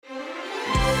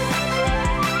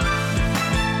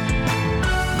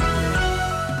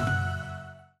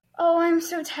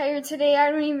so tired today.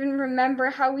 I don't even remember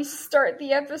how we start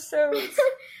the episodes.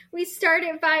 We start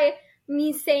it by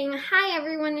me saying, "Hi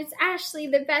everyone, it's Ashley,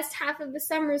 the best half of the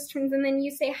Summers twins," and then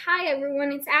you say, "Hi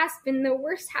everyone, it's Aspen, the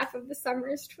worst half of the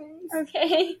Summers twins."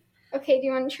 Okay. Okay, do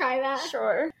you want to try that?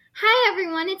 Sure. "Hi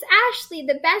everyone, it's Ashley,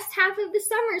 the best half of the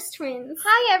Summers twins."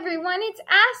 Hi everyone, it's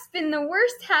Aspen, the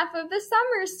worst half of the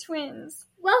Summers twins.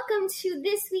 Welcome to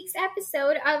this week's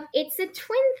episode of It's a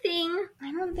Twin Thing.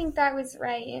 I don't think that was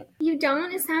right. You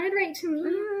don't? It sounded right to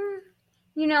me.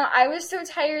 You know, I was so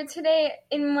tired today.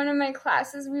 In one of my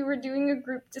classes, we were doing a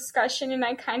group discussion, and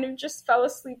I kind of just fell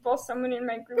asleep while someone in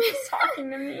my group was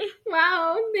talking to me.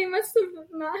 Wow, they must have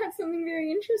not had something very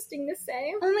interesting to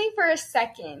say. Only for a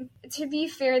second. To be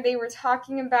fair, they were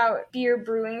talking about beer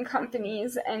brewing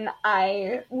companies, and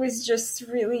I was just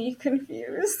really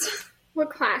confused. What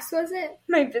class was it?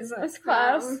 My business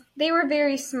class. Oh. They were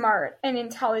very smart and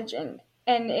intelligent.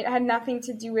 And it had nothing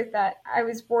to do with that. I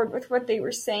was bored with what they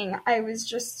were saying. I was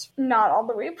just not all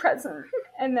the way present.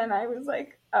 And then I was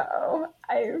like, uh-oh,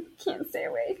 I can't stay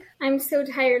awake. I'm so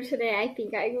tired today, I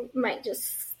think I might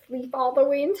just sleep all the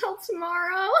way until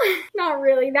tomorrow. Not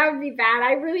really, that would be bad.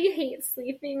 I really hate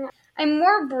sleeping. I'm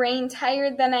more brain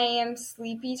tired than I am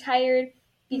sleepy tired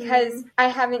because I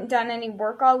haven't done any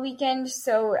work all weekend.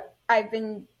 So I've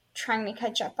been trying to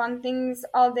catch up on things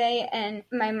all day, and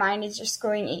my mind is just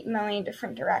going 8 million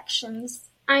different directions.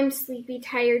 I'm sleepy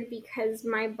tired because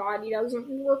my body doesn't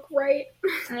work right.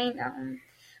 I know.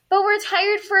 But we're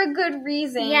tired for a good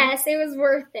reason. Yes, it was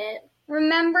worth it.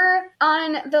 Remember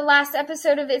on the last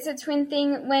episode of It's a Twin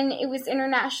Thing when it was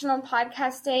International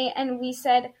Podcast Day and we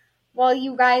said, while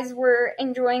you guys were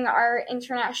enjoying our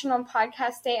International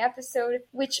Podcast Day episode,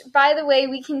 which, by the way,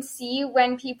 we can see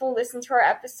when people listen to our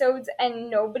episodes and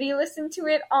nobody listened to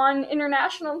it on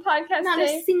International Podcast Not Day.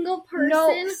 Not a single person?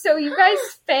 No, so you guys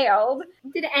failed.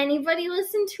 Did anybody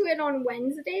listen to it on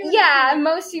Wednesday? Yeah,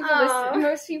 most people listen.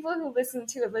 Most people who listen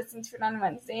to it on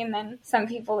Wednesday, and then some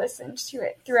people listened to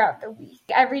it throughout the week.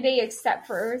 Every day except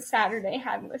for Saturday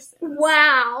had listens.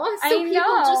 Wow. So I people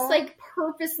know. just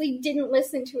purposely didn't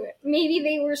listen to it. Maybe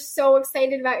they were so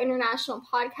excited about International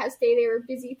Podcast Day they were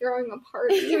busy throwing a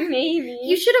party. Maybe.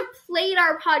 You should have played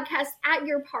our podcast at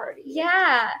your party.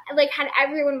 Yeah. Had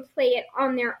everyone play it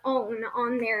on their own,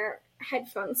 on their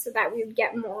headphones, so that we would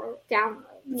get more downloads.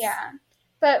 Yeah.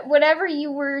 But whatever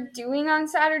you were doing on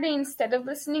Saturday instead of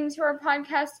listening to our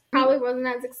podcast probably wasn't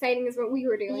as exciting as what we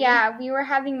were doing. Yeah, we were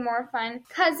having more fun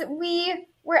because we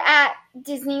were at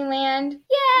Disneyland.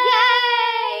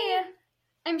 Yay!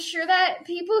 I'm sure that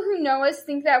people who know us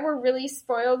think that we're really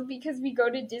spoiled because we go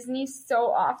to Disney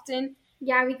so often.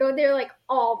 Yeah, we go there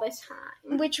all the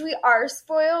time. Which we are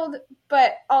spoiled,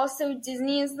 but also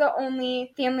Disney is the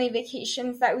only family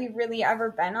vacations that we've really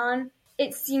ever been on.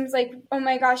 It seems like, oh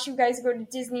my gosh, you guys go to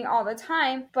Disney all the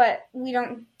time, but we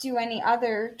don't do any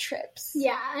other trips.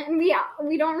 Yeah, and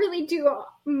we don't really do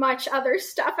much other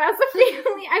stuff as a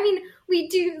family. I mean, we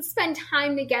do spend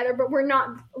time together, but we're not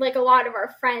like a lot of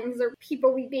our friends or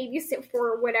people we babysit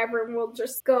for or whatever, and we'll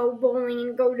just go bowling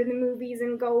and go to the movies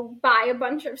and go buy a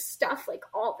bunch of stuff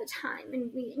all the time.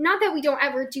 And not that we don't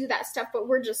ever do that stuff, but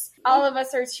we're just... All of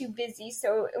us are too busy,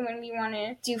 so when we want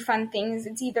to do fun things,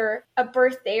 it's either a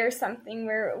birthday or something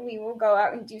where we will go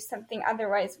out and do something.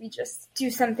 Otherwise, we just do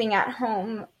something at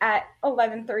home at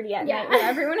 11:30 at night when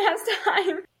everyone has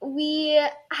time. We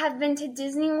have been to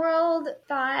Disney World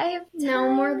 5 times.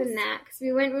 No, more than that, because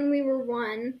we went when we were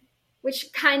 1,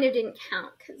 which kind of didn't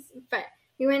count, but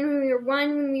we went when we were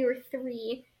 1, when we were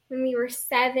 3, when we were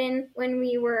 7, when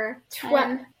we were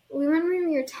 12. We went when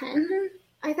we were 10? Mm-hmm.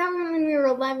 I thought we went when we were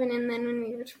 11 and then when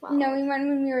we were 12. No, we went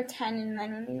when we were 10 and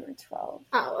then when we were 12.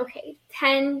 Oh, okay.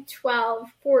 10, 12,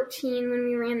 14 when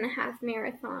we ran the half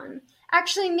marathon.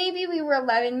 Actually, maybe we were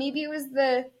 11.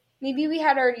 Maybe we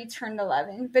had already turned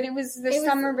 11, but it was the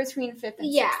summer between 5th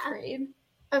and 6th grade.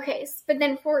 Okay, but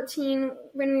then 14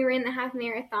 when we ran the half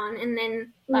marathon, and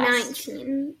then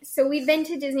 19. So we've been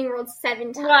to Disney World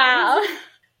 7 times. Wow.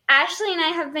 Ashley and I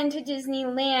have been to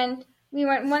Disneyland. We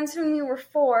went once when we were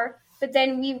 4, but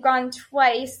then we've gone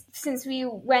twice since we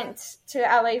went to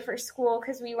LA for school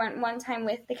because we went one time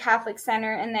with the Catholic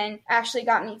Center, and then Ashley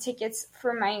got me tickets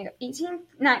for my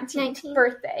 19th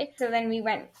birthday. So then we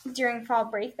went during fall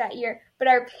break that year. But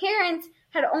our parents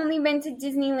had only been to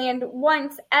Disneyland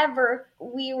once ever.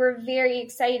 We were very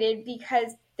excited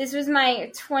because this was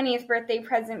my 20th birthday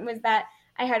present, was that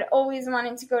I had always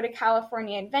wanted to go to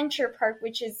California Adventure Park,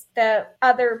 which is the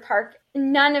other park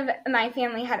none of my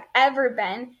family had ever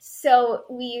been. So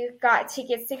we got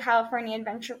tickets to California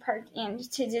Adventure Park and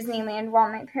to Disneyland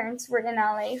while my parents were in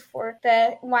LA for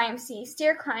the YMCA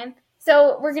stair climb.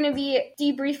 So we're going to be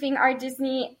debriefing our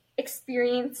Disney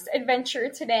experience adventure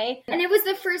today. And it was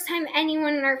the first time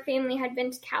anyone in our family had been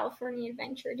to California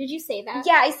Adventure. Did you say that?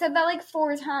 Yeah, I said that like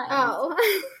 4 times. Oh.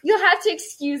 You'll have to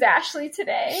excuse Ashley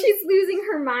today. She's losing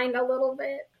her mind a little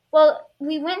bit. Well,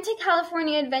 we went to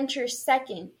California Adventure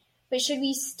second, but should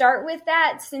we start with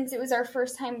that since it was our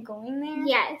first time going there?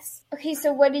 Yes. Okay,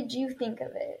 so what did you think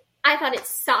of it? I thought it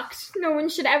sucked. No one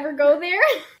should ever go there.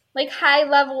 Like,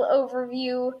 high-level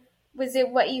overview, was it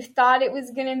what you thought it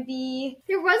was going to be?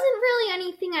 There wasn't really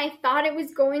anything I thought it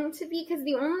was going to be, because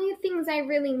the only things I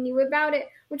really knew about it,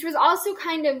 which was also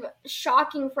kind of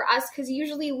shocking for us, because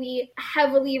usually we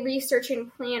heavily research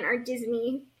and plan our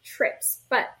Disney trips,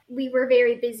 but we were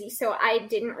very busy, so I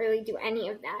didn't really do any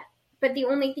of that. But the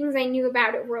only things I knew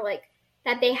about it were, like,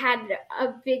 that they had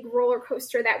a big roller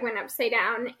coaster that went upside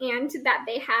down, and that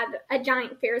they had a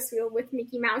giant Ferris wheel with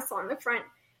Mickey Mouse on the front,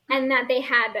 and that they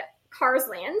had Cars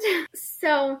Land.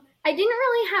 So I didn't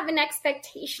really have an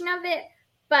expectation of it,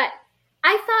 but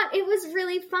I thought it was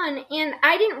really fun, and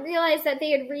I didn't realize that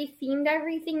they had rethemed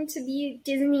everything to be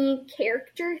Disney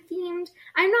character themed.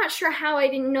 I'm not sure how I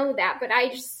didn't know that, but I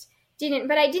just didn't.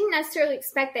 But I didn't necessarily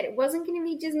expect that it wasn't going to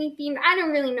be Disney themed. I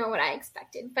don't really know what I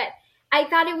expected, but I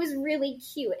thought it was really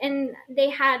cute. And they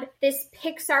had this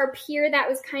Pixar pier that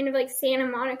was kind of like Santa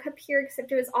Monica Pier,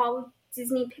 except it was all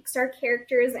Disney Pixar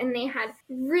characters, and they had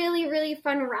really, really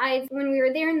fun rides. When we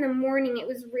were there in the morning, it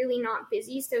was really not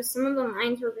busy, so some of the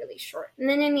lines were really short. And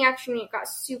then in the afternoon, it got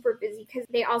super busy because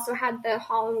they also had the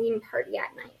Halloween party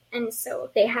at night, and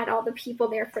so they had all the people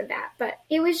there for that. But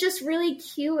it was just really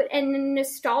cute and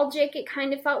nostalgic. It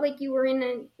kind of felt like you were in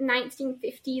a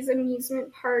 1950s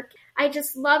amusement park. I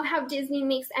just love how Disney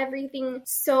makes everything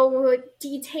so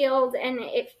detailed, and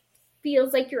it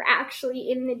feels like you're actually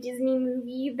in the Disney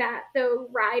movie that the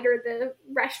ride or the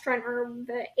restaurant or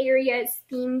the area is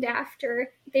themed after.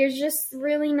 There's just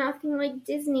really nothing like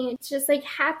Disney. It's just like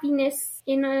happiness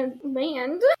in a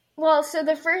land. Well, so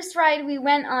the first ride we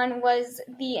went on was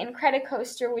the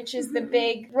Incredicoaster, which is the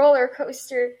big roller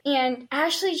coaster. And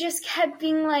Ashley just kept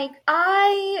being like,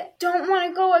 I don't want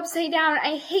to go upside down.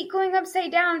 I hate going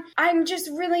upside down. I'm just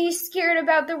really scared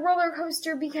about the roller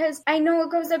coaster because I know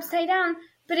it goes upside down.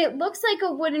 But it looks like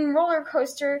a wooden roller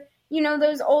coaster, you know,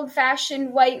 those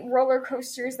old-fashioned white roller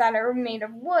coasters that are made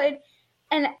of wood.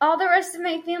 And all the rest of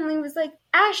my family was like,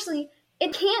 Ashley,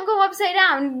 it can't go upside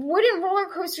down. Wooden roller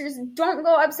coasters don't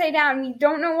go upside down. We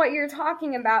don't know what you're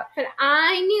talking about. But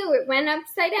I knew it went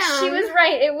upside down. She was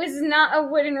right. It was not a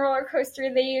wooden roller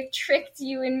coaster. They tricked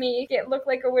you and me. It looked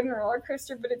like a wooden roller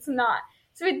coaster, but it's not.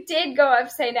 So it did go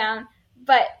upside down.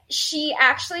 But she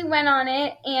actually went on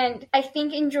it, and I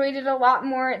think enjoyed it a lot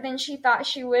more than she thought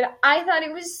she would. I thought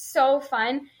it was so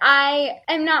fun. I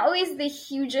am not always the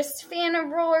hugest fan of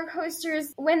roller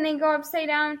coasters when they go upside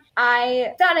down.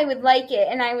 I thought I would like it,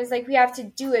 and I was like, we have to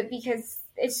do it because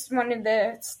it's one of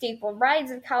the staple rides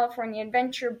of California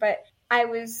Adventure, but I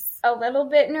was a little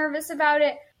bit nervous about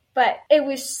it. But it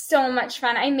was so much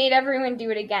fun. I made everyone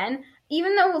do it again.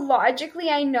 Even though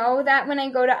logically I know that when I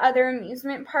go to other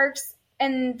amusement parks,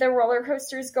 and the roller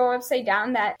coasters go upside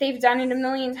down, that they've done it a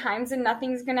million times and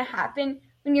nothing's going to happen.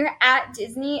 When you're at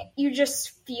Disney, you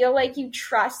just feel like you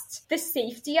trust the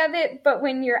safety of it. But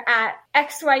when you're at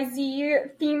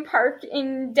XYZ theme park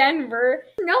in Denver,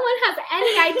 no one has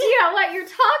any idea what you're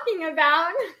talking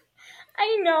about.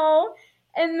 I know.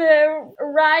 And the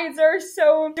rides are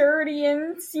so dirty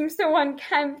and seem so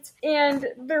unkempt, and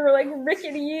they're like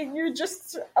rickety. You're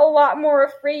just a lot more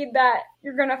afraid that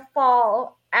you're gonna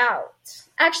fall out.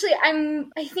 Actually,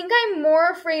 I think I'm more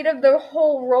afraid of the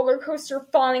whole roller coaster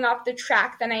falling off the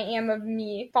track than I am of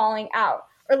me falling out.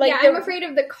 Or like I'm afraid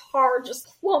of the car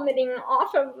just plummeting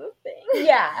off of the thing.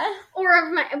 Yeah.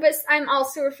 But I'm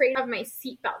also afraid of my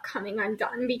seatbelt coming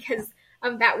undone because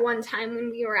of that one time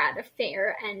when we were at a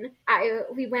fair and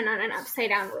we went on an upside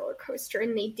down roller coaster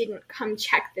and they didn't come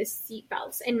check the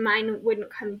seatbelts and mine wouldn't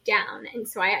come down, and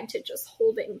so I had to just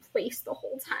hold it in place the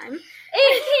whole time.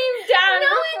 It came down.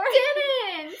 No, it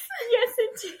didn't. Yes,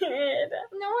 it did.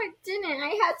 No, it didn't.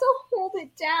 I had to hold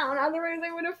it down, otherwise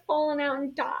I would have fallen out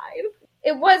and died.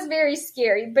 It was very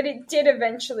scary, but it did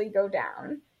eventually go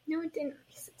down. No, it didn't.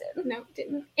 Yes, it did. No, it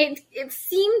didn't. It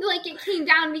seemed like it came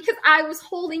down because I was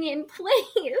holding it in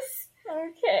place.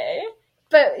 Okay.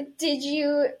 But did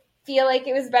you feel like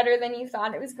it was better than you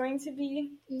thought it was going to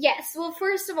be? Yes. Well,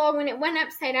 first of all, when it went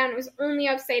upside down, it was only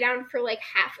upside down for like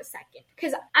half a second.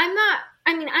 Because I'm not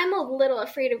I mean, I'm a little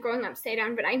afraid of going upside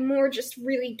down, but I more just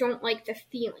really don't like the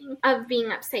feeling of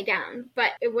being upside down.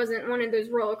 But it wasn't one of those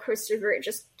roller coasters where it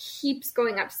just keeps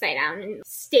going upside down and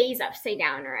stays upside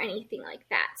down or anything like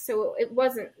that. So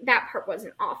that part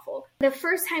wasn't awful. The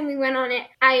first time we went on it,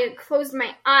 I had closed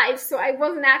my eyes, so I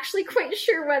wasn't actually quite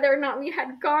sure whether or not we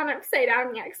had gone upside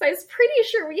down yet, because I was pretty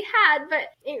sure we had, but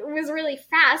it was really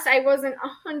fast. I wasn't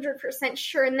 100%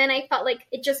 sure, and then I felt like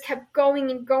it just kept going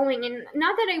and going, and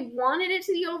not that I wanted it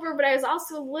to be over, but I was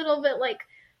also a little bit like,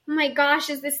 oh my gosh,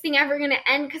 is this thing ever going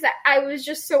to end? Because I was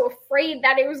just so afraid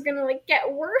that it was going to like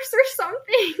get worse or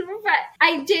something. But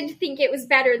I did think it was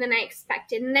better than I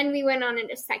expected. And then we went on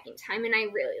it a second time, and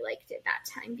I really liked it that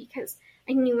time because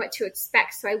I knew what to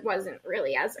expect, so I wasn't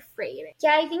really as afraid.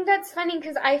 Yeah, I think that's funny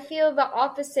because I feel the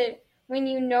opposite. When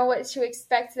you know what to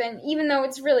expect, then even though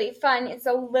it's really fun, it's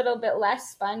a little bit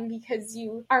less fun because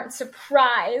you aren't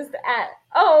surprised at,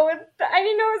 oh, I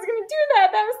didn't know I was going to do that.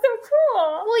 That was so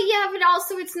cool. Well, yeah, but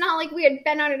also it's not like we had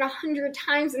been on it 100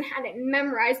 times and had it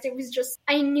memorized. It was just,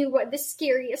 I knew what the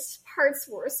scariest parts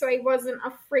were, so I wasn't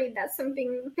afraid that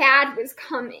something bad was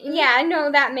coming. Yeah,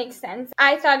 no, that makes sense.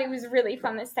 I thought it was really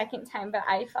fun the second time, but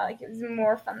I felt like it was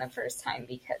more fun the first time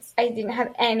because I didn't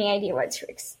have any idea what to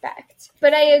expect.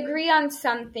 But I agree on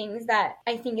some things that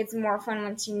I think it's more fun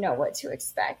once you know what to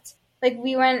expect. Like,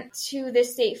 we went to the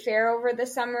state fair over the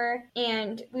summer,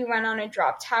 and we went on a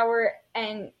drop tower,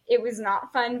 and it was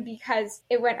not fun because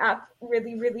it went up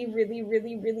really, really, really,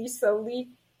 really, really slowly,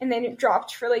 and then it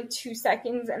dropped for like 2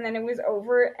 seconds, and then it was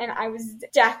over, and I was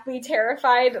deathly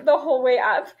terrified the whole way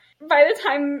up. By the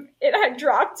time it had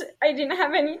dropped, I didn't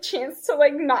have any chance to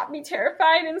like not be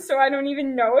terrified, and so I don't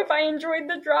even know if I enjoyed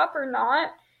the drop or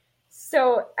not.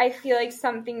 So I feel like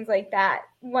some things like that,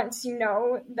 once you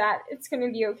know that it's going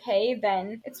to be okay,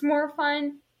 then it's more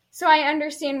fun. So I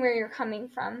understand where you're coming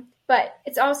from. But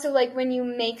it's also like when you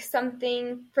make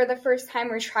something for the first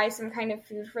time or try some kind of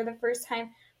food for the first time,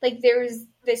 like there's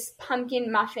this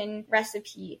pumpkin muffin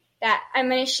recipe that I'm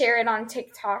going to share it on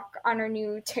TikTok, on our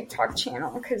new TikTok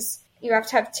channel, because you have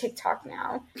to have TikTok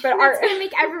now. But that's going to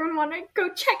make everyone want to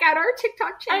go check out our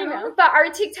TikTok channel. I know, but our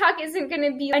TikTok isn't going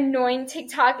to be annoying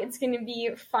TikTok. It's going to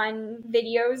be fun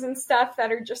videos and stuff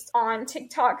that are just on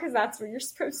TikTok because that's what you're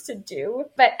supposed to do.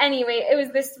 But anyway, it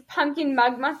was this pumpkin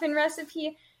mug muffin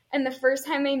recipe. And the first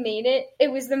time I made it,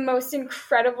 it was the most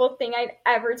incredible thing I'd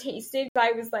ever tasted.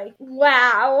 I was like,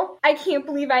 wow, I can't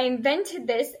believe I invented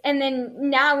this. And then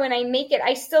now when I make it,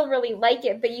 I still really like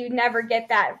it, but you never get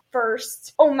that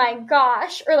first, oh my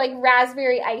gosh, or like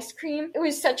raspberry ice cream. It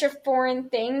was such a foreign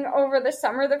thing over the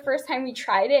summer the first time we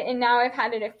tried it, and now I've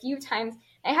had it a few times.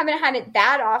 I haven't had it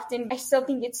that often. I still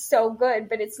think it's so good,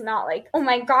 but it's not like, oh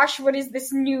my gosh, what is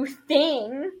this new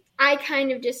thing? I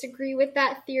kind of disagree with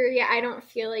that theory. I don't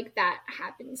feel like that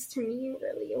happens to me,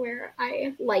 really, where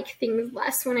I like things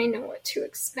less when I know what to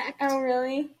expect. Oh,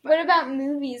 really? What about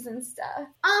movies and stuff?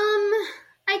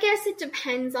 I guess it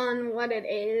depends on what it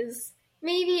is.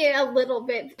 Maybe a little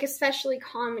bit, especially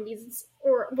comedies,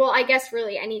 or, well, I guess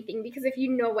really anything, because if you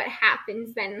know what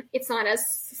happens, then it's not as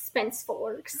suspenseful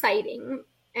or exciting.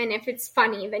 And if it's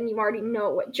funny, then you already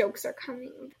know what jokes are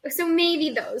coming. So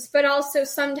maybe those, but also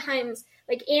sometimes,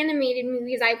 like animated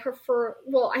movies, I prefer,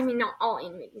 well, I mean, not all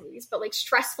animated movies, but like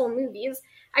stressful movies,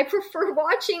 I prefer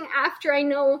watching after I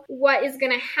know what is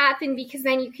going to happen, because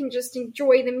then you can just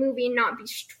enjoy the movie and not be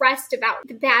stressed about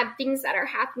the bad things that are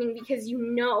happening because you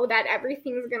know that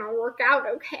everything's going to work out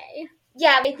okay.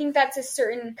 Yeah, I think that's a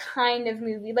certain kind of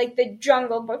movie, like The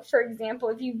Jungle Book, for example.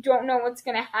 If you don't know what's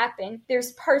going to happen,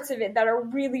 there's parts of it that are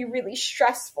really, really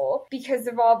stressful because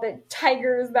of all the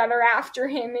tigers that are after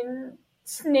him and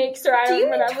snakes or Do you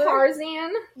whatever. mean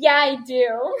Tarzan? Yeah, I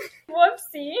do.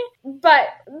 Whoopsie. But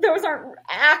those aren't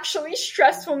actually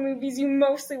stressful movies. You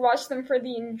mostly watch them for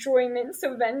the enjoyment.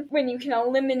 So then when you can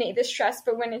eliminate the stress,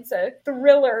 but when it's a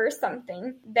thriller or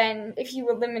something, then if you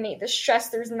eliminate the stress,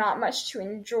 there's not much to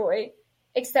enjoy.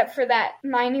 Except for that,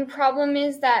 my new problem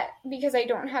is that because I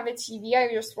don't have a TV,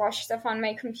 I just watch stuff on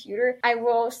my computer. I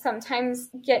will sometimes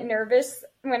get nervous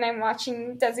when I'm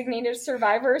watching Designated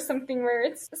Survivor or something where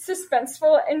it's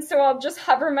suspenseful, and so I'll just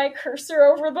hover my cursor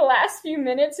over the last few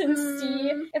minutes and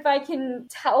see if I can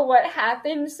tell what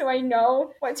happened so I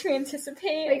know what to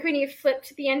anticipate. Like when you flip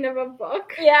to the end of a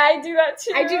book? Yeah, I do that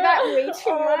too. I do that way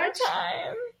too all much. The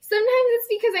time. Sometimes it's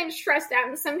because I'm stressed out,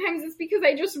 and sometimes it's because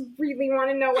I just really want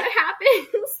to know what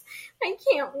happens. I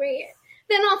can't wait.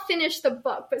 Then I'll finish the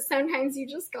book, but sometimes you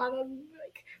just gotta be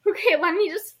like, okay, let me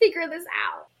just figure this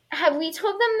out. Have we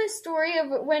told them the story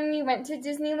of when we went to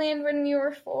Disneyland when we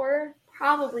were 4?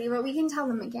 Probably, but we can tell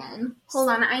them again. Hold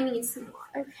on, I need some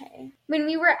more. Okay. When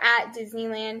we were at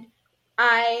Disneyland,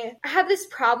 I have this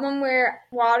problem where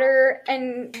water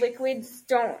and liquids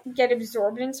don't get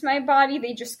absorbed into my body.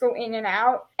 They just go in and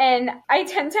out. And I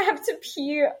tend to have to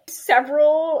pee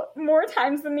several more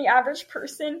times than the average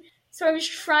person. So I was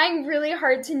trying really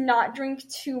hard to not drink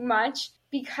too much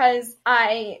because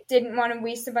I didn't want to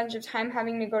waste a bunch of time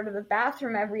having to go to the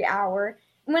bathroom every hour.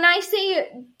 When I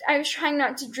say I was trying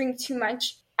not to drink too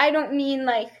much, I don't mean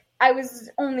like I was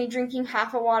only drinking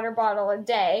half a water bottle a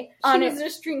day. She was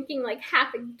just drinking like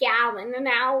half a gallon an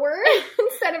hour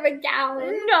instead of a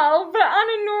gallon. No, but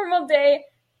on a normal day,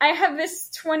 I have this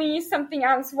 20-something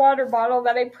ounce water bottle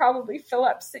that I probably fill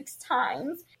up 6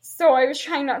 times. So I was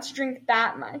trying not to drink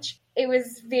that much. It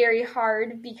was very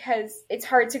hard because it's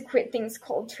hard to quit things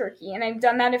cold turkey. And I've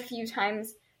done that a few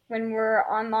times when we're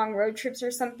on long road trips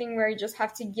or something where I just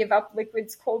have to give up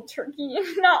liquids cold turkey,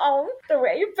 not all the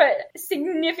way, but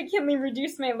significantly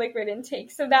reduce my liquid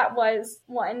intake. So that was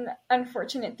one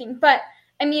unfortunate thing. But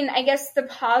I mean, I guess the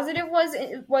positive was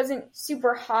it wasn't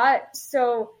super hot,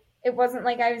 so it wasn't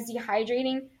like I was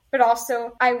dehydrating, but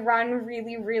also I run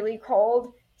really, really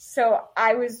cold. So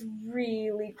I was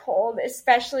really cold,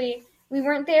 especially we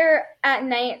weren't there at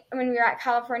night when we were at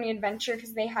California Adventure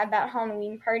because they had that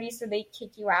Halloween party, so they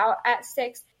kick you out at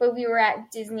 6. But we were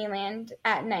at Disneyland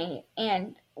at night,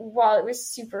 and while it was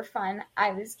super fun,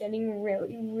 I was getting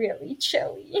really, really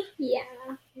chilly. Yeah.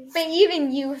 But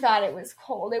even you thought it was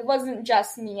cold. It wasn't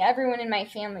just me. Everyone in my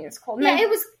family was cold. Yeah, it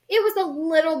was a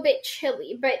little bit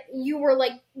chilly, but you were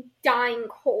like dying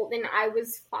cold, and I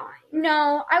was fine.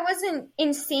 No, I wasn't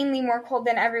insanely more cold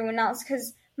than everyone else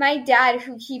because my dad,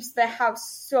 who keeps the house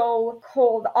so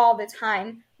cold all the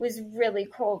time, was really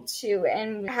cold too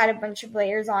and had a bunch of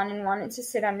layers on and wanted to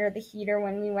sit under the heater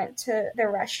when we went to the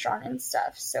restaurant and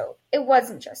stuff. So it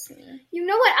wasn't just me. You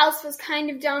know what else was kind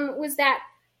of dumb was that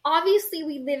obviously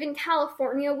we live in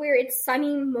California where it's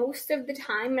sunny most of the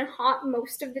time and hot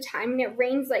most of the time, and it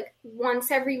rains like once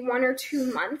every 1 or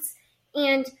 2 months.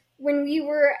 And when we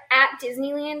were at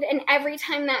Disneyland, and every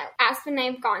time that Aspen and I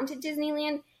have gone to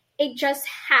Disneyland, it just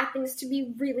happens to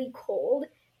be really cold.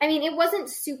 I mean, it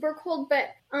wasn't super cold, but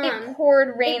it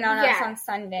poured rain on us on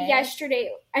Sunday.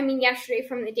 Yesterday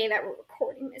from the day that we're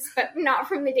recording this, but not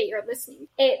from the day you're listening.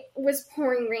 It was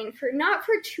pouring rain not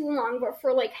for too long, but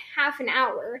for like half an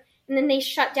hour. And then they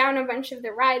shut down a bunch of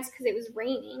the rides because it was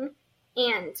raining.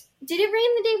 And did it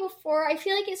rain the day before? I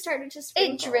feel like it started to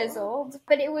sprinkle. It drizzled.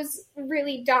 But it was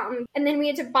really dumb. And then we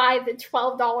had to buy the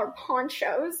 $12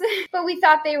 ponchos. But we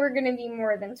thought they were going to be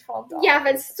more than $12. Yeah,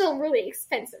 but it's still really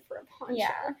expensive for a poncho.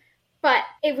 Yeah. But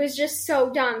it was just so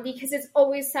dumb because it's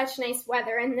always such nice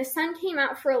weather. And the sun came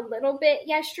out for a little bit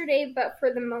yesterday, but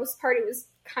for the most part it was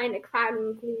kind of cloudy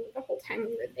and gloomy the whole time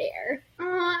we were there.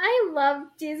 I love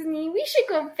Disney. We should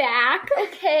go back.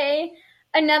 Okay.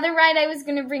 Another ride I was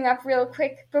going to bring up real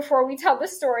quick before we tell the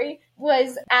story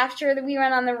was after we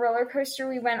went on the roller coaster,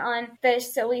 we went on the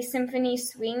Silly Symphony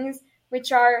swings,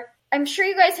 which are, I'm sure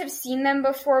you guys have seen them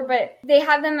before, but they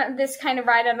have them, this kind of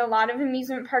ride at a lot of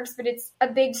amusement parks, but it's a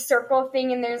big circle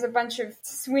thing and there's a bunch of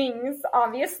swings,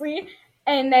 obviously,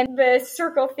 and then the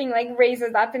circle thing like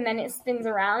raises up and then it spins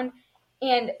around.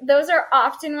 And those are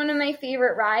often one of my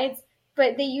favorite rides,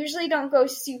 but they usually don't go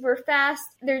super fast.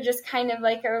 They're just kind of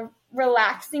like a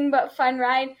relaxing but fun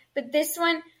ride. But this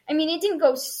one, I mean, it didn't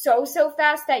go so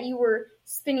fast that you were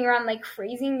spinning around like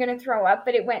crazy and gonna throw up,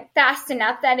 but it went fast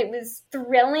enough that it was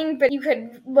thrilling, but you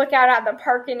could look out at the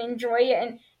park and enjoy it,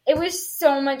 and it was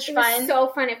so much fun. It was so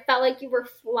fun. It felt like you were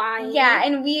flying. Yeah,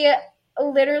 and we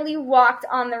literally walked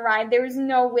on the ride. There was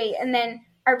no wait. And then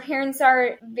our parents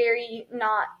are very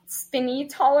not spinny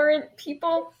tolerant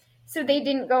people, so they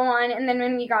didn't go on, and then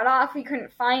when we got off, we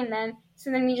couldn't find them. So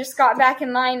then we just got back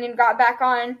in line and got back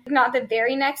on, not the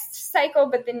very next cycle,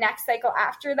 but the next cycle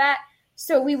after that.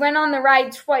 So we went on the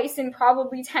ride twice in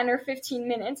probably 10 or 15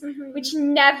 minutes, which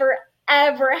never,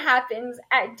 ever happens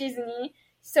at Disney.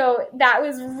 So that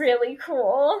was really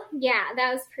cool. Yeah,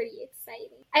 that was pretty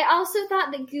exciting. I also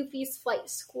thought the Goofy's Flight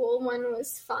School one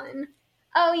was fun.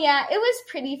 Oh, yeah, it was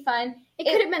pretty fun. It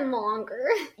could have been longer.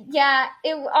 Yeah,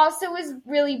 it also was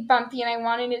really bumpy, and I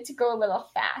wanted it to go a little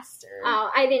faster.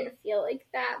 Oh, I didn't feel like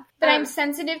that. But I'm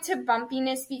sensitive to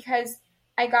bumpiness because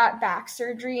I got back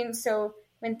surgery, and so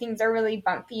when things are really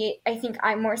bumpy, I think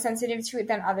I'm more sensitive to it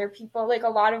than other people. Like, a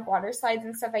lot of water slides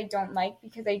and stuff I don't like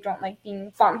because I don't like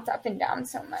being bumped up and down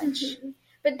so much. Mm-hmm.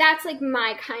 But that's, like,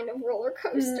 my kind of roller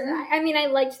coaster. Mm-hmm. I mean, I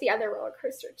liked the other roller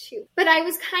coaster, too. But I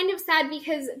was kind of sad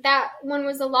because that one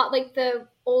was a lot like the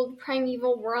old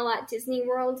Primeval Whirl at Disney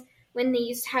World when they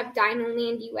used to have Dino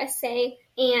Land USA.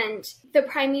 And the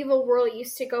Primeval Whirl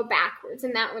used to go backwards,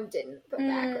 and that one didn't go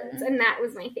backwards. And that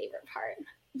was my favorite part.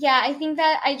 Yeah, I think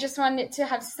that I just wanted it to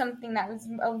have something that was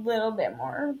a little bit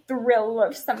more thrill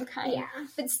of some kind. Yeah.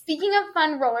 But speaking of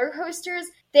fun roller coasters,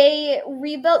 they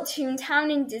rebuilt Toontown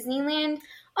in Disneyland.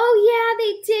 Oh, yeah,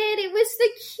 they did. It was the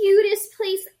cutest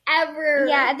place ever.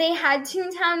 Yeah, they had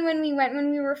Toontown when we went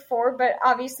when we were 4, but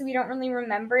obviously we don't really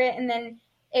remember it. And then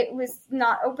it was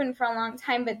not open for a long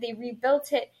time, but they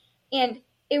rebuilt it. And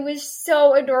it was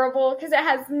so adorable because it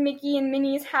has Mickey and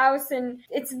Minnie's house, and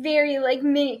it's very like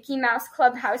Mickey Mouse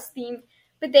Clubhouse themed.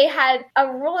 But they had a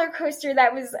roller coaster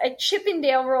that was a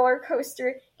Chippendale roller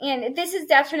coaster, and this is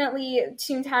definitely,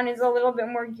 Toontown is a little bit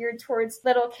more geared towards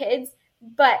little kids.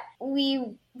 But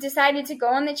we decided to go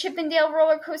on the Chippendale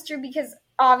roller coaster because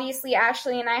obviously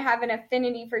Ashley and I have an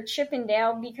affinity for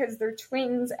Chippendale because they're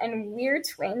twins and we're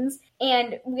twins,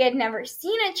 and we had never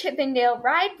seen a Chippendale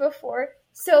ride before.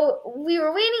 So we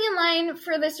were waiting in line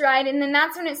for this ride, and then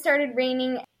that's when it started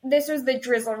raining. This was the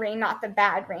drizzle rain, not the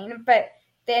bad rain, but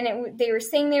then they were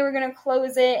saying they were going to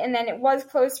close it, and then it was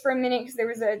closed for a minute because there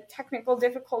was a technical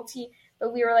difficulty,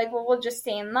 but we were like, well, we'll just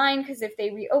stay in line because if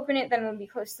they reopen it, then we'll be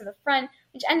close to the front,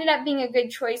 which ended up being a good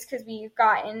choice because we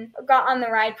got on the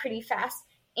ride pretty fast.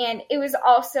 And it was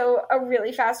also a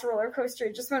really fast roller coaster.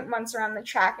 It just went once around the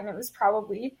track, and it was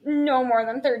probably no more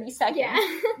than 30 seconds. Yeah.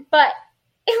 But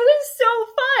it was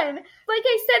so fun. Like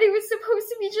I said, it was supposed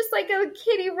to be just like a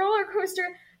kiddie roller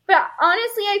coaster, but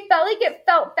honestly, I felt like it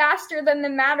felt faster than the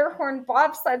Matterhorn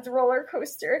bobsleds roller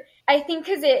coaster. I think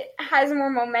because it has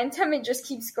more momentum, it just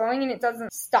keeps going and it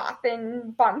doesn't stop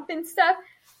and bump and stuff.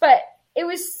 But it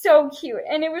was so cute,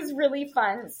 and it was really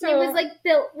fun. So it was like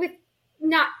built with,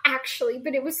 not actually,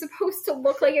 but it was supposed to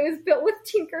look like it was built with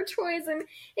Tinker Toys, and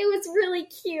it was really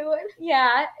cute.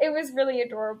 Yeah, it was really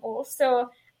adorable. So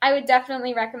I would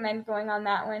definitely recommend going on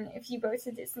that one if you go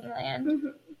to Disneyland. Mm-hmm.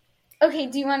 Okay,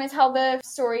 do you want to tell the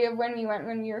story of when we went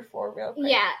when we were 4 real quick?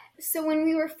 Yeah, so when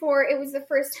we were 4, it was the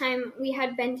first time we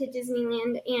had been to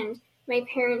Disneyland, and my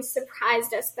parents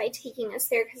surprised us by taking us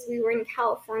there because we were in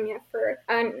California for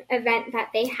an event that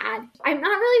they had. I'm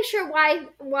not really sure why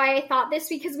I thought this,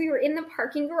 because we were in the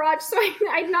parking garage, so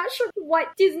I'm not sure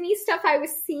what Disney stuff I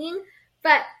was seeing,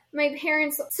 but my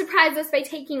parents surprised us by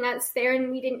taking us there,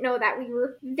 and we didn't know that we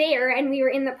were there, and we were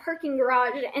in the parking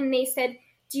garage, and they said,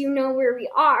 "Do you know where we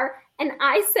are?" And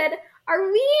I said,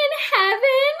 "Are we in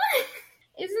heaven?"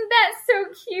 Isn't that so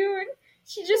cute?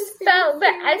 She just felt the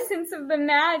essence of the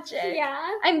magic. Yeah.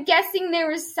 I'm guessing there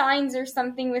was signs or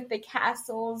something with the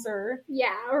castles or...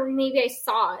 Yeah, or maybe I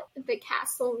saw the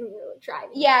castle when we were driving.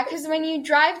 Yeah, because when you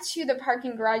drive to the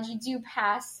parking garage, you do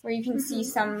pass where you can see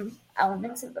some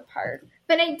elements of the park.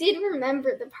 But I did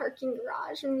remember the parking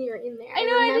garage when we were in there. I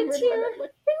know, I did too.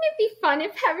 Wouldn't it be fun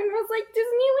if heaven was like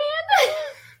Disneyland?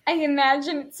 I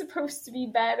imagine it's supposed to be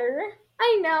better.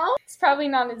 I know. It's probably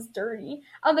not as dirty.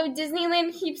 Although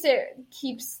Disneyland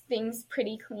keeps things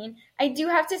pretty clean. I do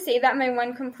have to say that my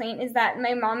one complaint is that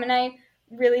my mom and I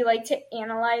really like to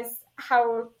analyze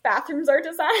how bathrooms are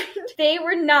designed. They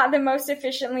were not the most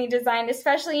efficiently designed,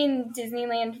 especially in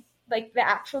Disneyland, like the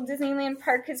actual Disneyland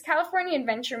park, because California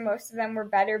Adventure, most of them were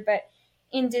better, but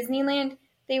in Disneyland,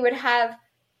 they would have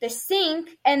the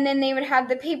sink, and then they would have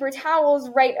the paper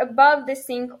towels right above the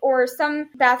sink, or some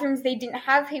bathrooms, they didn't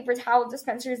have paper towel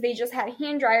dispensers, they just had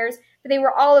hand dryers, but they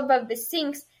were all above the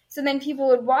sinks, so then people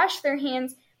would wash their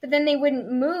hands, but then they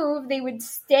wouldn't move, they would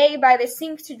stay by the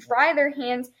sink to dry their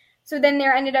hands, so then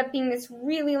there ended up being this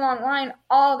really long line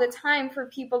all the time for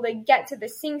people to get to the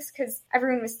sinks because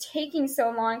everyone was taking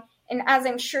so long, and as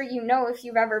I'm sure you know if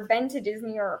you've ever been to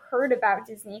Disney or heard about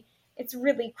Disney, it's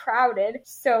really crowded,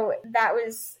 so that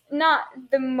was not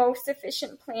the most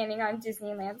efficient planning on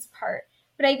Disneyland's part.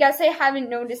 But I guess I haven't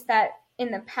noticed that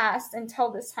in the past until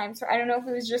this time, so I don't know if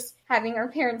it was just having our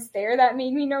parents there that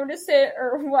made me notice it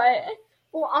or what.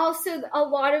 Well, also, a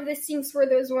lot of the sinks were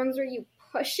those ones where you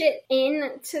push it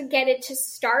in to get it to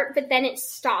start, but then it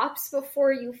stops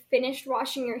before you finished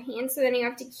washing your hands, so then you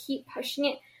have to keep pushing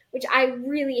it, which I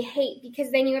really hate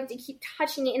because then you have to keep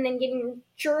touching it and then getting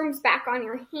germs back on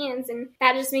your hands, and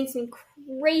that just makes me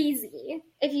crazy.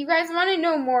 If you guys want to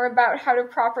know more about how to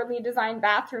properly design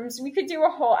bathrooms, we could do a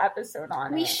whole episode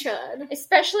on it. We should.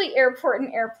 Especially airport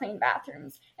and airplane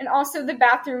bathrooms. And also the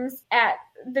bathrooms at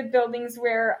the buildings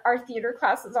where our theater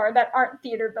classes are that aren't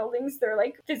theater buildings. They're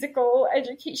like physical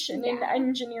education and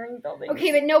engineering buildings.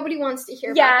 Okay, but nobody wants to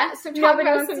hear about that. So nobody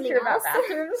wants to hear about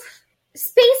bathrooms.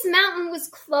 Space Mountain was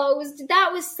closed.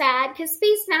 That was sad, because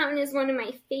Space Mountain is one of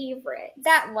my favorites.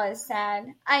 That was sad.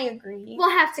 I agree. We'll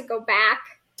have to go back.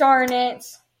 Darn it.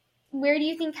 Where do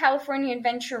you think California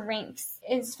Adventure ranks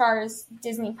as far as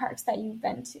Disney parks that you've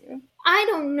been to? I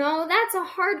don't know. That's a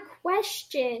hard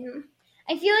question.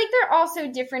 I feel like they're all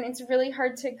so different. It's really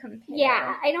hard to compare.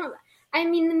 Yeah, I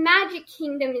mean, the Magic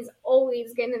Kingdom is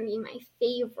always going to be my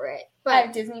favorite. But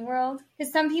At Disney World.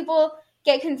 Because some people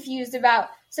get confused about...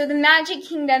 So the Magic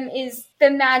Kingdom is the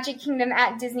Magic Kingdom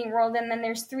at Disney World, and then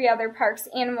there's 3 other parks,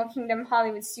 Animal Kingdom,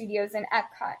 Hollywood Studios, and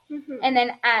Epcot. Mhm. And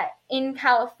then in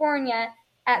California,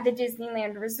 at the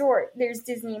Disneyland Resort, there's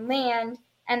Disneyland,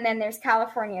 and then there's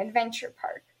California Adventure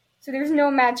Park. So there's no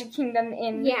Magic Kingdom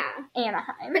in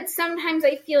Anaheim. But sometimes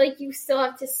I feel like you still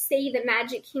have to say the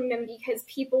Magic Kingdom because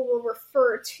people will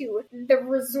refer to the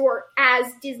resort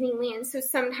as Disneyland. So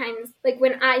sometimes, like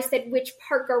when I said, which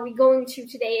park are we going to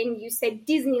today? And you said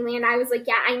Disneyland, I was like,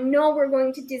 yeah, I know we're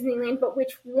going to Disneyland, but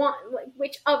which one? Like,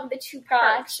 which of the 2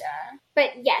 parks? Gotcha.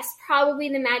 But yes, probably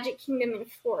the Magic Kingdom in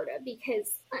Florida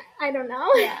because, I don't know.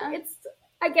 Yeah.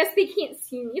 I guess they can't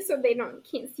see me, so they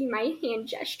can't see my hand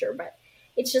gesture, but...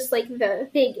 It's just like the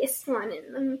biggest one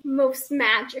and the most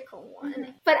magical one.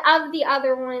 Mm-hmm. But of the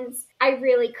other ones, I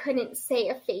really couldn't say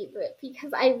a favorite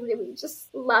because I really just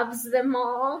loves them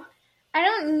all. I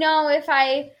don't know if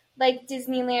I like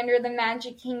Disneyland or the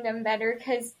Magic Kingdom better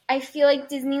because I feel like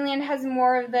Disneyland has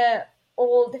more of the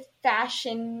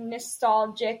old-fashioned,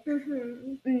 nostalgic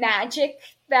magic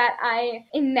that I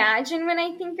imagine when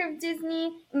I think of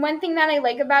Disney. One thing that I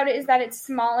like about it is that it's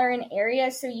smaller in area,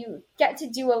 so you get to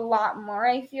do a lot more,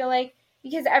 I feel like.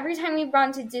 Because every time we've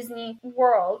gone to Disney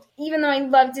World, even though I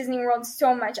love Disney World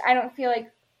so much, I don't feel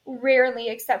like rarely,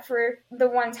 except for the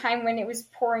one time when it was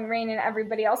pouring rain and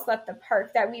everybody else left the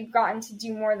park, that we've gotten to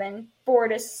do more than 4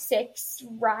 to 6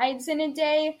 rides in a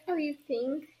day. Oh, you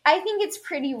think? I think it's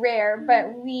pretty rare,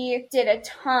 but we did a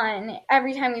ton.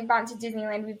 Every time we've gone to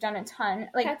Disneyland, we've done a ton.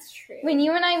 Like, that's true. When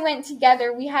you and I went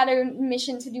together, we had a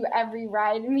mission to do every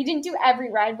ride. And we didn't do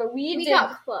every ride, but we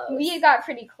got close. We got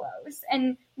pretty close.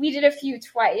 And we did a few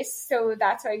twice, so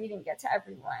that's why we didn't get to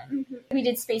everyone. Mm-hmm. We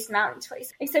did Space Mountain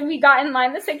twice. Except we got in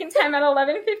line the second time at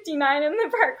 11:59 and the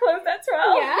park closed at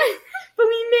 12. Yeah. But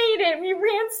we made it. We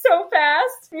ran so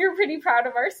fast. We were pretty proud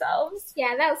of ourselves.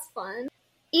 Yeah, that was fun.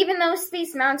 Even though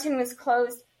Space Mountain was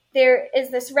closed, there is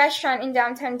this restaurant in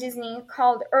downtown Disney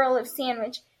called Earl of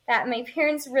Sandwich that my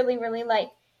parents really, really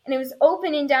like. And it was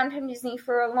open in downtown Disney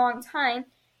for a long time,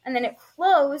 and then it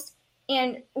closed,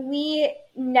 and we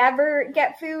never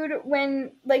get food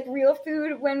real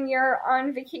food when we are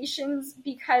on vacations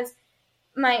because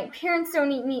my parents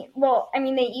don't eat meat. Well, I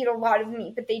mean, they eat a lot of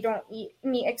meat, but they don't eat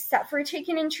meat except for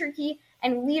chicken and turkey,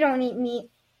 and we don't eat meat,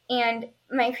 and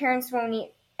my parents won't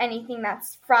eat anything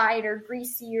that's fried or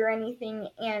greasy or anything,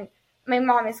 and my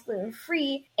mom is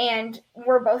gluten-free, and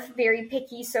we're both very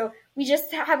picky, so we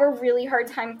just have a really hard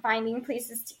time finding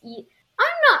places to eat. I'm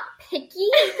not picky.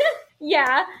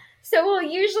 Yeah, so we'll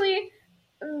usually,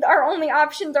 our only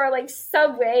options are like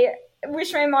Subway,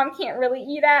 which my mom can't really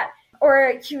eat at,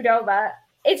 or Qdoba.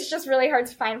 It's just really hard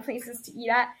to find places to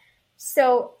eat at.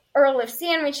 So Earl of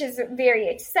Sandwich is very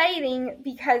exciting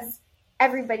because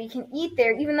everybody can eat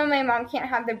there, even though my mom can't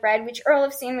have the bread, which Earl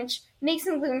of Sandwich makes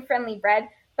some gluten-friendly bread,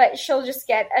 but she'll just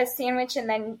get a sandwich and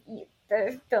then eat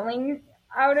the filling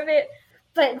out of it.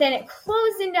 But then it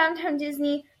closed in downtown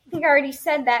Disney. I think I already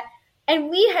said that. And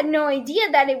we had no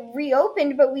idea that it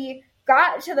reopened, but we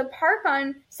got to the park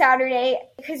on Saturday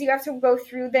because you have to go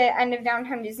through the end of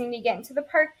downtown Disney to get into the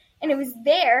park, and it was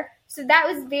there. So that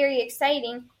was very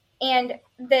exciting. And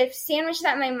the sandwich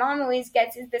that my mom always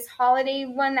gets is this holiday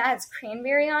one that has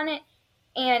cranberry on it.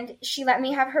 And she let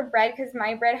me have her bread because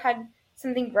my bread had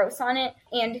something gross on it.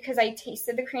 And because I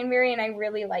tasted the cranberry and I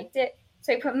really liked it.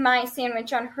 So I put my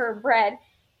sandwich on her bread.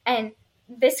 And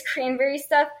this cranberry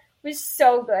stuff was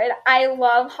so good. I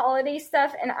love holiday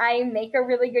stuff. And I make a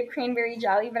really good cranberry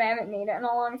jelly, but I haven't made it in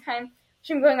a long time.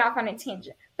 So I'm going off on a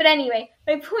tangent. But anyway,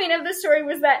 my point of the story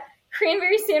was that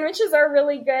cranberry sandwiches are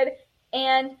really good.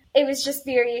 And it was just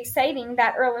very exciting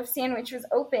that Earl of Sandwich was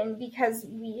open because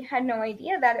we had no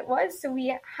idea that it was. So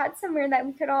we had somewhere that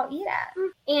we could all eat at.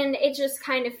 And it just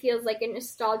kind of feels like a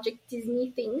nostalgic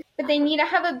Disney thing. But they need to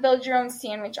have a build-your-own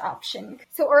sandwich option.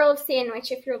 So Earl of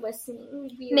Sandwich, if you're listening,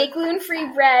 make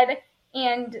gluten-free bread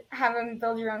and have them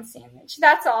build your own sandwich.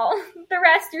 That's all. The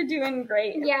rest, you're doing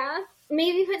great. Yeah.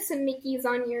 Maybe put some Mickeys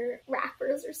on your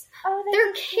wrappers or something. Oh,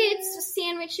 their kids'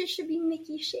 sandwiches should be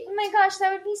Mickey shaped. Oh my gosh,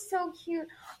 that would be so cute.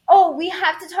 Oh, we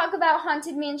have to talk about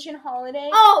Haunted Mansion Holiday.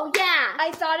 Oh, yeah.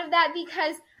 I thought of that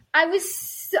because I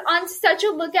was on such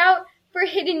a lookout for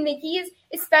hidden Mickeys,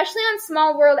 especially on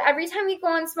Small World. Every time we go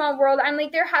on Small World, I'm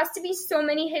like, there has to be so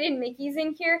many hidden Mickeys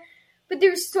in here, but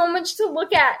there's so much to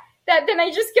look at. that then I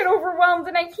just get overwhelmed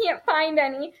and I can't find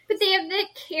any. But they have the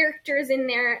characters in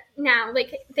there now.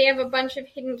 Like, they have a bunch of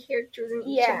hidden characters in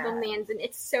each of the lands, and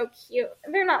it's so cute.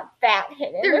 They're not that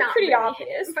hidden. They're not pretty really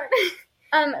obvious.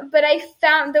 Hidden, but I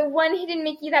found, the one hidden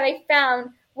Mickey that I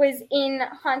found was in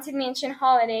Haunted Mansion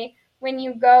Holiday, when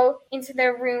you go into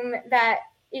the room that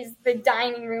is the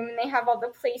dining room, and they have all the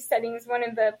place settings. One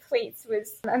of the plates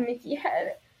was a Mickey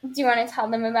head. Do you want to tell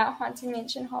them about Haunted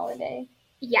Mansion Holiday?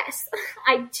 Yes,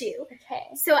 I do. Okay.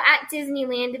 So at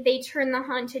Disneyland, they turn the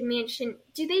Haunted Mansion...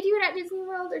 Do they do it at Disney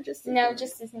World or just Disneyland? No,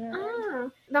 just Disneyland.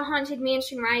 Oh. The Haunted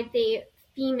Mansion ride, they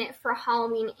theme it for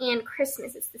Halloween and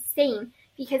Christmas. It's the same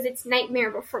because it's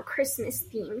Nightmare Before Christmas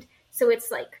themed. So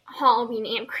it's like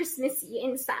Halloween and Christmassy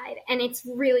inside. And it's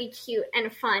really cute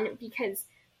and fun because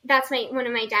that's one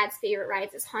of my dad's favorite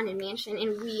rides is Haunted Mansion.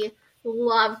 And we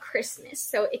love Christmas.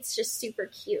 So it's just super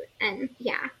cute. And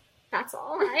yeah. That's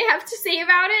all I have to say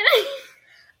about it.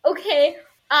 Okay,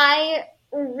 I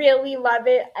really love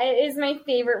it. It is my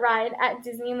favorite ride at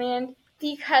Disneyland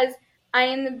because I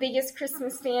am the biggest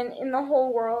Christmas fan in the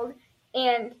whole world.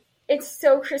 And it's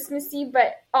so Christmassy,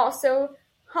 but also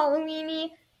Halloween-y,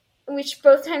 which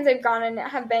both times I've gone on it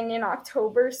have been in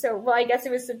October. So, well, I guess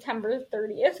it was September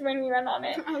 30th when we went on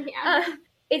it. Oh, yeah.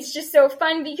 It's just so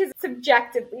fun because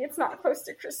subjectively it's not close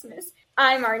to Christmas.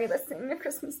 I'm already listening to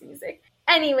Christmas music.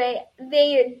 Anyway,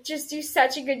 they just do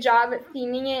such a good job at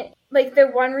theming it. Like, the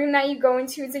one room that you go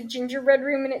into is a gingerbread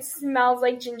room, and it smells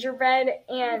like gingerbread.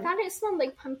 And I thought it smelled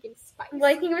like pumpkin spice.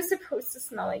 Well, I think it was supposed to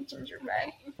smell like gingerbread.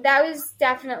 Okay. That was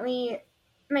definitely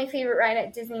my favorite ride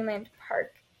at Disneyland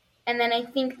Park. And then I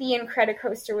think the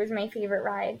Incredicoaster was my favorite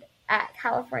ride at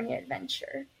California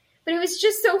Adventure. But it was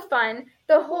just so fun.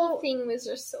 The whole thing was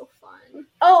just so fun.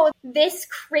 Oh, this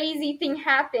crazy thing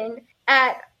happened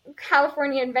at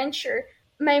California Adventure.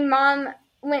 My mom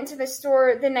went to the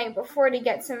store the night before to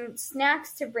get some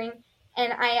snacks to bring,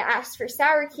 and I asked for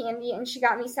sour candy, and she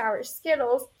got me sour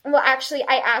Skittles. Well, actually,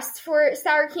 I asked for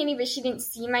sour candy, but she didn't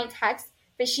see my text,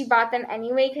 but she bought them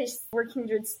anyway because we're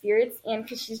kindred spirits and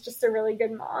because she's just a really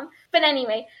good mom. But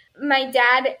anyway, my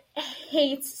dad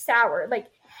hates sour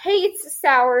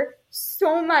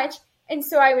so much, and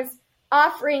so I was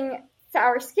offering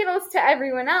sour Skittles to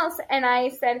everyone else, and I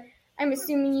said, I'm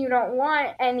assuming you don't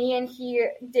want any, and he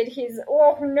did his,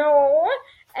 oh no,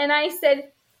 and I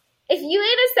said, if you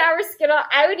ate a sour Skittle,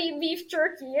 I would eat beef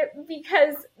jerky,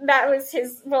 because that was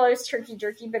his, well, it was turkey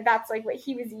jerky, but that's like what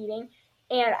he was eating,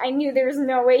 and I knew there was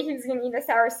no way he was going to eat a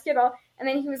sour Skittle, and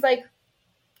then he was like,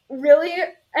 really?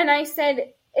 And I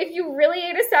said, if you really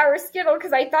ate a sour Skittle,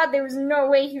 because I thought there was no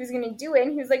way he was going to do it,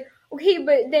 and he was like, okay,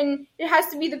 but then it has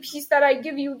to be the piece that I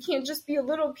give you, it can't just be a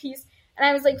little piece. And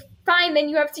I was like, fine, then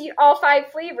you have to eat all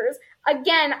 5 flavors.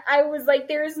 Again, I was like,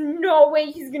 there is no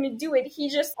way he's going to do it. He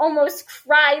just almost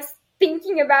cries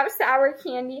thinking about sour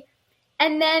candy.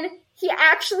 And then he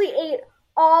actually ate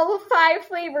all 5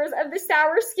 flavors of the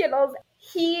sour Skittles.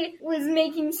 He was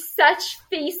making such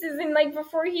faces, and like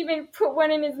before he even put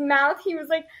one in his mouth, he was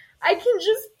like, I can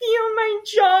just feel my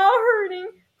jaw hurting.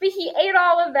 But he ate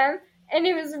all of them, and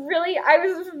it was really, I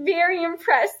was very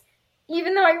impressed.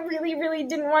 Even though I really, really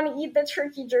didn't want to eat the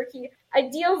turkey jerky. A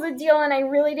deal's a deal, and I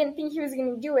really didn't think he was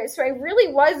going to do it. So I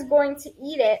really was going to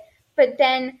eat it. But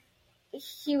then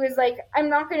he was like, I'm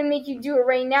not going to make you do it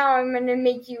right now. I'm going to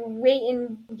make you wait,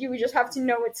 and you just have to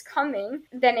know it's coming.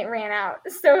 Then it ran out.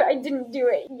 So I didn't do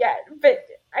it yet. But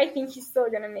I think he's still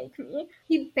going to make me.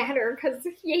 He better, because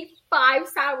he ate 5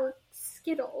 sour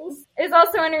Skittles. It's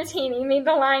also entertaining. Made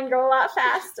the line go a lot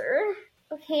faster.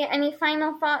 Okay, any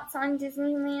final thoughts on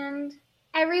Disneyland?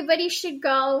 Everybody should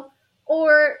go,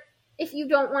 or if you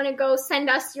don't want to go, send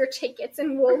us your tickets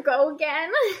and we'll go again.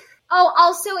 Oh,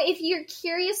 also, if you're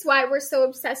curious why we're so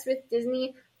obsessed with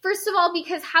Disney, first of all,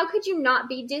 because how could you not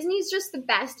be? Disney's just the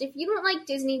best. If you don't like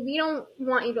Disney, we don't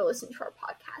want you to listen to our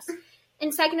podcast.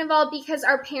 And second of all, because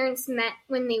our parents met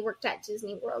when they worked at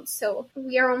Disney World, so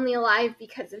we are only alive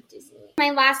because of Disney. My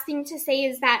last thing to say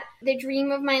is that the dream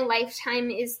of my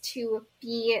lifetime is to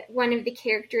be one of the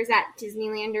characters at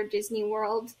Disneyland or Disney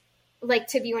World, like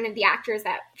to be one of the actors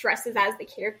that dresses as the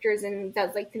characters and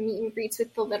does like the meet and greets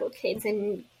with the little kids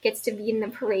and gets to be in the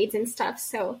parades and stuff.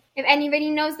 So if anybody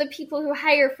knows the people who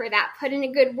hire for that, put in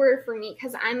a good word for me,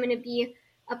 because I'm going to be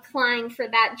applying for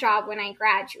that job when I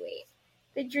graduate.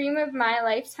 The dream of my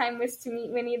lifetime was to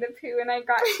meet Winnie the Pooh, and I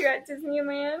got to at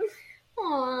Disneyland.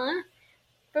 Aww.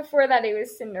 Before that, it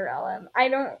was Cinderella. I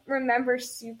don't remember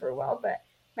super well, but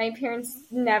my parents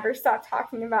never stopped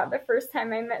talking about the first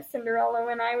time I met Cinderella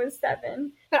when I was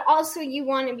 7. But also, you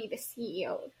want to be the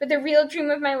CEO. But the real dream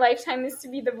of my lifetime is to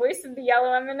be the voice of the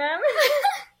yellow M&M.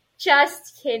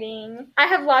 Just kidding. I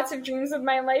have lots of dreams of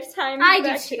my lifetime. I do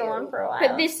that too. Go on for a while.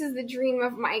 But this is the dream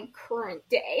of my current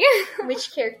day.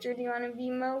 Which character do you want to be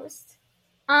most?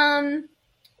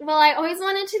 Well, I always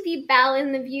wanted to be Belle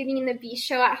in the Beauty and the Beast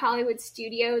show at Hollywood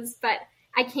Studios, but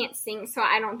I can't sing, so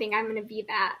I don't think I'm going to be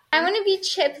that. I want to be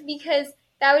Chip because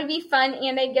that would be fun,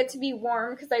 and I'd get to be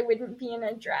warm because I wouldn't be in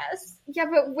a dress. Yeah,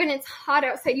 but when it's hot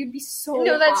outside, you'd be so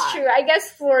No, that's hot. true. I guess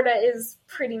Florida is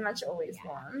pretty much always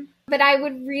warm. But I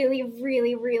would really,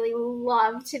 really, really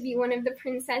love to be one of the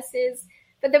princesses.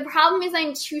 But the problem is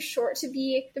I'm too short to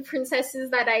be the princesses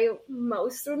that I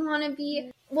most would want to be.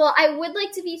 Well, I would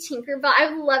like to be Tinkerbell. I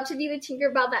would love to be the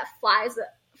Tinkerbell that flies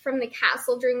from the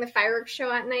castle during the fireworks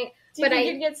show at night. Do you think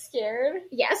you'd get scared?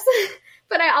 Yes.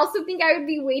 But I also think I would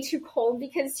be way too cold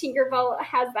because Tinkerbell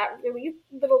has that really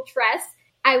little dress.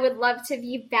 I would love to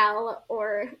be Belle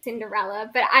or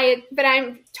Cinderella, but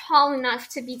I'm tall enough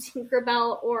to be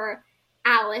Tinkerbell or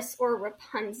Alice or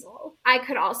Rapunzel. I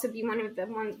could also be one of the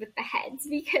ones with the heads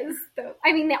because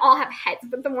they all have heads,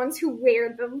 but the ones who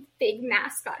wear the big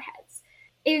mascot heads.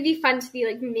 It would be fun to be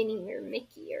like Minnie or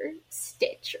Mickey or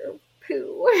Stitch or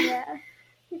Pooh. Yeah.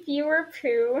 If you were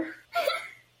Pooh,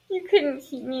 you couldn't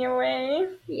keep me away.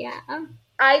 Yeah.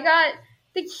 I got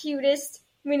the cutest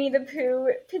Winnie the Pooh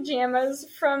pajamas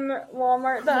from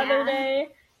Walmart the other day.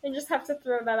 I just have to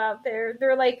throw that out there.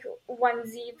 They're like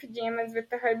onesie pajamas with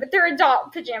the hood, but they're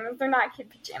adult pajamas. They're not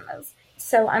kid pajamas.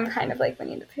 So I'm kind of like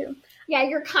Winnie the Pooh. Yeah,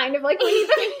 you're kind of like Winnie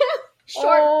the Pooh.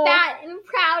 Short, fat, and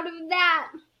proud of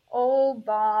that. Oh,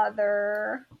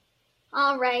 bother.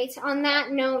 All right. On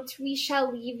that note, we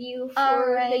shall leave you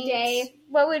for the day.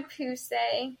 What would Pooh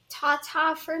say?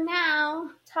 Ta-ta for now.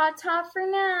 Ta-ta for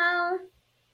now.